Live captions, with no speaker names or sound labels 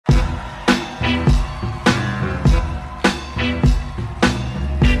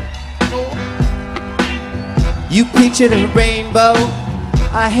You pictured a rainbow,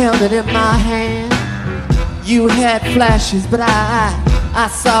 I held it in my hand. You had flashes, but I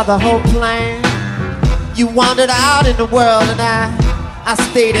saw the whole plan. You wandered out in the world and I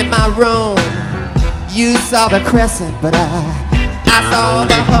stayed in my room. You saw the crescent, but I saw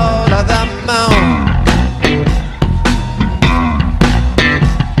the whole of the moon.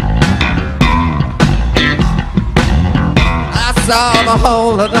 I saw the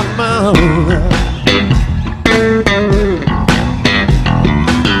whole of the moon.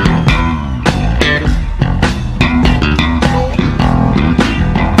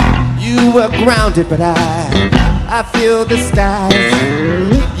 You were grounded, but I feel the skies.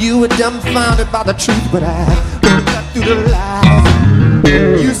 You were dumbfounded by the truth, but I cut through the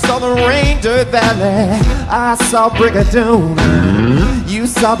lies. You saw the Ranger Valley, I saw Brigadoon. You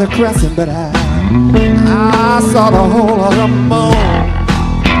saw the crescent, but I saw the whole of the moon.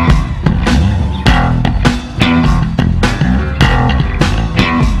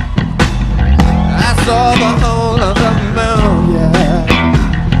 I saw the whole of the moon, yeah.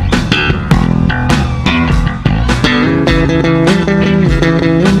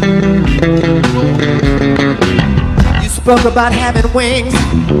 You spoke about having wings,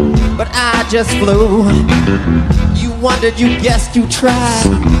 but I just flew. You wondered, you guessed, you tried,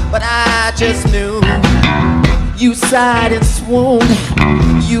 but I just knew. You sighed and swooned,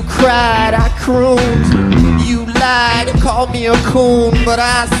 you cried, I crooned. You lied and called me a coon, but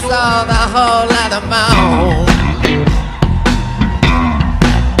I saw the whole of the moon.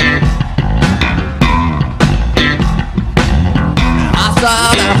 I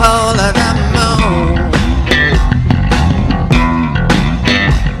saw the whole of the moon.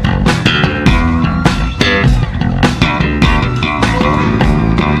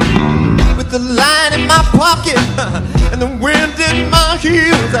 With the line in my pocket and the wind in my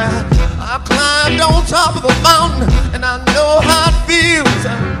heels, I climbed on top of a mountain, and I know how it feels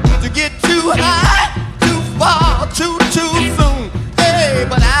to get too high, too far, too soon. Hey,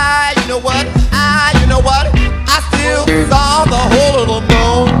 but you know what? I still saw the whole of the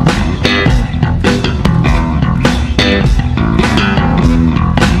moon.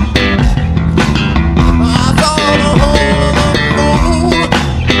 I saw the whole of the moon.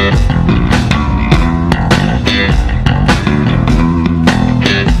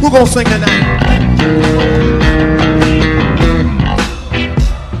 Who gonna sing tonight?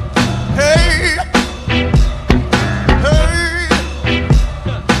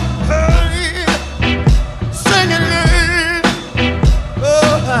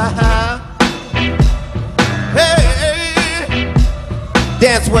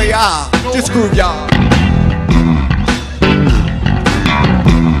 Dance where you are, just groove y'all.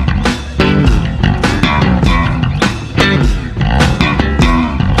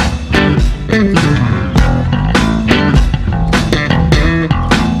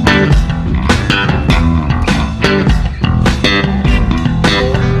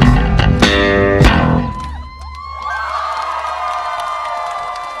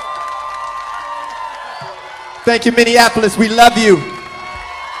 Thank you, Minneapolis, we love you.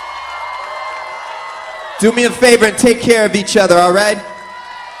 Do me a favor and take care of each other, all right?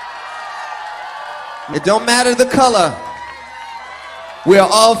 It don't matter the color. We're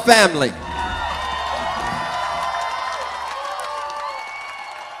all family.